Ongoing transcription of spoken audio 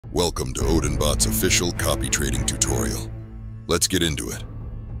Welcome to OdinBot's official copy trading tutorial. Let's get into it.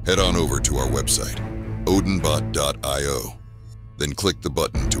 Head on over to our website, odinbot.io. Then click the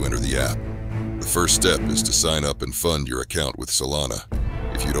button to enter the app. The first step is to sign up and fund your account with Solana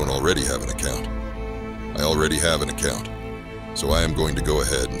if you don't already have an account. I already have an account, so I am going to go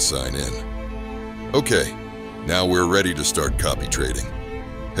ahead and sign in. Okay, now we're ready to start copy trading.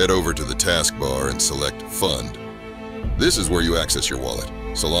 Head over to the taskbar and select Fund. This is where you access your wallet,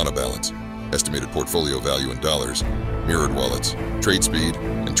 Solana balance, estimated portfolio value in dollars, mirrored wallets, trade speed,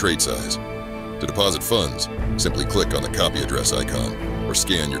 and trade size. To deposit funds, simply click on the copy address icon or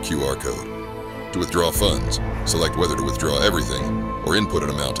scan your QR code. To withdraw funds, select whether to withdraw everything or input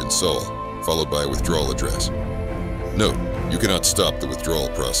an amount in SOL, followed by a withdrawal address. Note, you cannot stop the withdrawal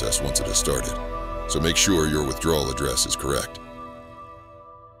process once it has started, so make sure your withdrawal address is correct.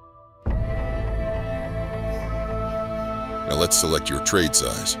 Now let's select your trade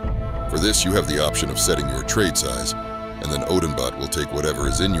size. For this, you have the option of setting your trade size, and then OdinBot will take whatever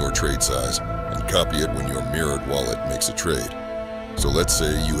is in your trade size and copy it when your mirrored wallet makes a trade. So let's say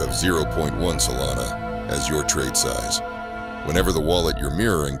you have 0.1 Solana as your trade size. Whenever the wallet you're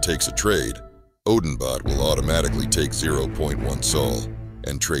mirroring takes a trade, OdinBot will automatically take 0.1 SOL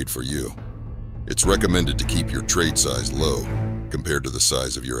and trade for you. It's recommended to keep your trade size low compared to the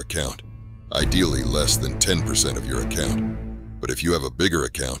size of your account, ideally less than 10% of your account. But if you have a bigger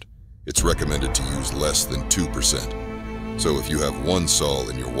account, it's recommended to use less than 2%. So if you have 1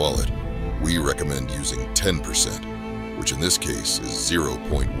 SOL in your wallet, we recommend using 10%, which in this case is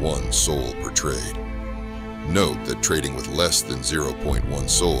 0.1 SOL per trade. Note that trading with less than 0.1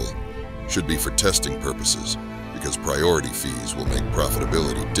 SOL should be for testing purposes, because priority fees will make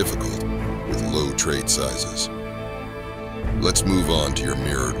profitability difficult with low trade sizes. Let's move on to your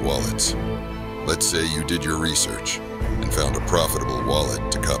mirrored wallets. Let's say you did your research and found a profitable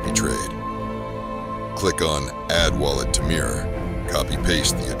wallet to copy trade. Click on Add Wallet to Mirror,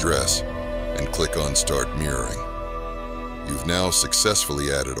 copy-paste the address, and click on Start Mirroring. You've now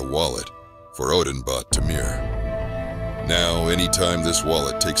successfully added a wallet for OdinBot to mirror. Now, anytime this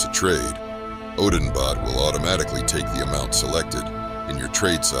wallet takes a trade, OdinBot will automatically take the amount selected in your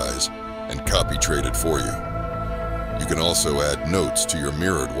trade size and copy trade it for you. You can also add notes to your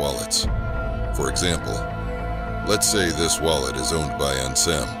mirrored wallets. For example, let's say this wallet is owned by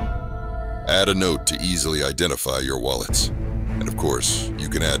Ansem. Add a note to easily identify your wallets. And of course, you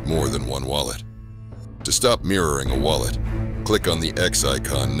can add more than one wallet. To stop mirroring a wallet, click on the X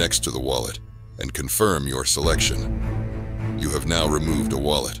icon next to the wallet and confirm your selection. You have now removed a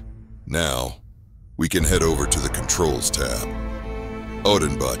wallet. Now, we can head over to the Controls tab.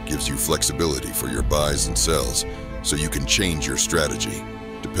 OdinBot gives you flexibility for your buys and sells, so you can change your strategy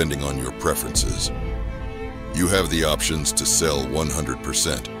depending on your preferences. You have the options to sell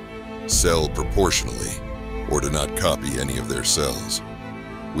 100%, sell proportionally, or to not copy any of their sells.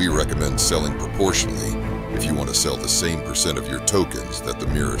 We recommend selling proportionally if you want to sell the same percent of your tokens that the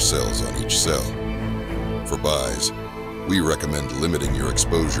mirror sells on each sell. For buys, we recommend limiting your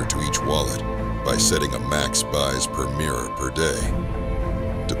exposure to each wallet by setting a max buys per mirror per day.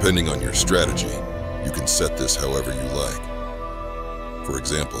 Depending on your strategy, you can set this however you like. For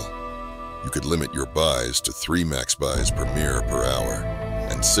example, you could limit your buys to 3 max buys per mirror per hour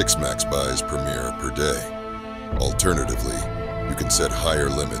and 6 max buys per mirror per day. Alternatively, you can set higher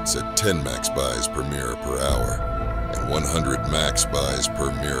limits at 10 max buys per mirror per hour and 100 max buys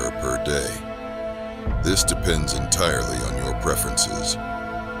per mirror per day. This depends entirely on your preferences.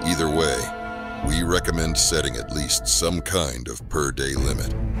 Either way, we recommend setting at least some kind of per day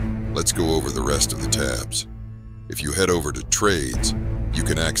limit. Let's go over the rest of the tabs. If you head over to Trades, you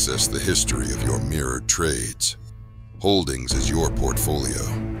can access the history of your mirrored trades. Holdings is your portfolio.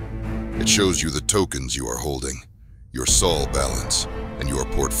 It shows you the tokens you are holding, your SOL balance, and your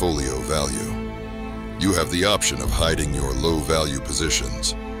portfolio value. You have the option of hiding your low-value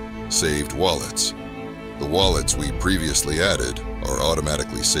positions, saved wallets. The wallets we previously added are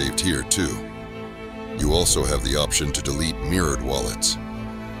automatically saved here too. You also have the option to delete mirrored wallets.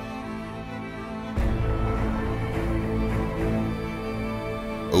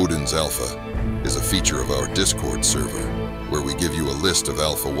 Odin's Alpha is a feature of our Discord server, where we give you a list of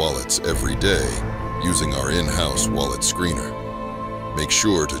Alpha wallets every day using our in-house wallet screener. Make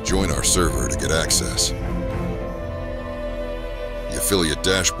sure to join our server to get access. The affiliate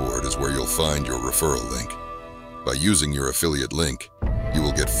dashboard is where you'll find your referral link. By using your affiliate link, you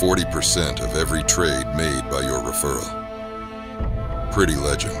will get 40% of every trade made by your referral. Pretty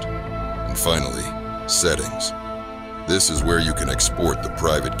legend. And finally, settings. This is where you can export the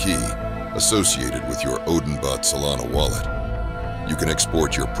private key associated with your OdinBot Solana wallet. You can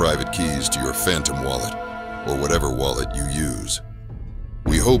export your private keys to your Phantom wallet, or whatever wallet you use.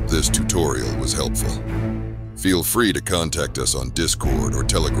 We hope this tutorial was helpful. Feel free to contact us on Discord or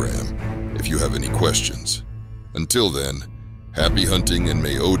Telegram if you have any questions. Until then, happy hunting and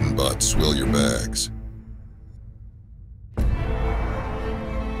may OdinBot swell your bags.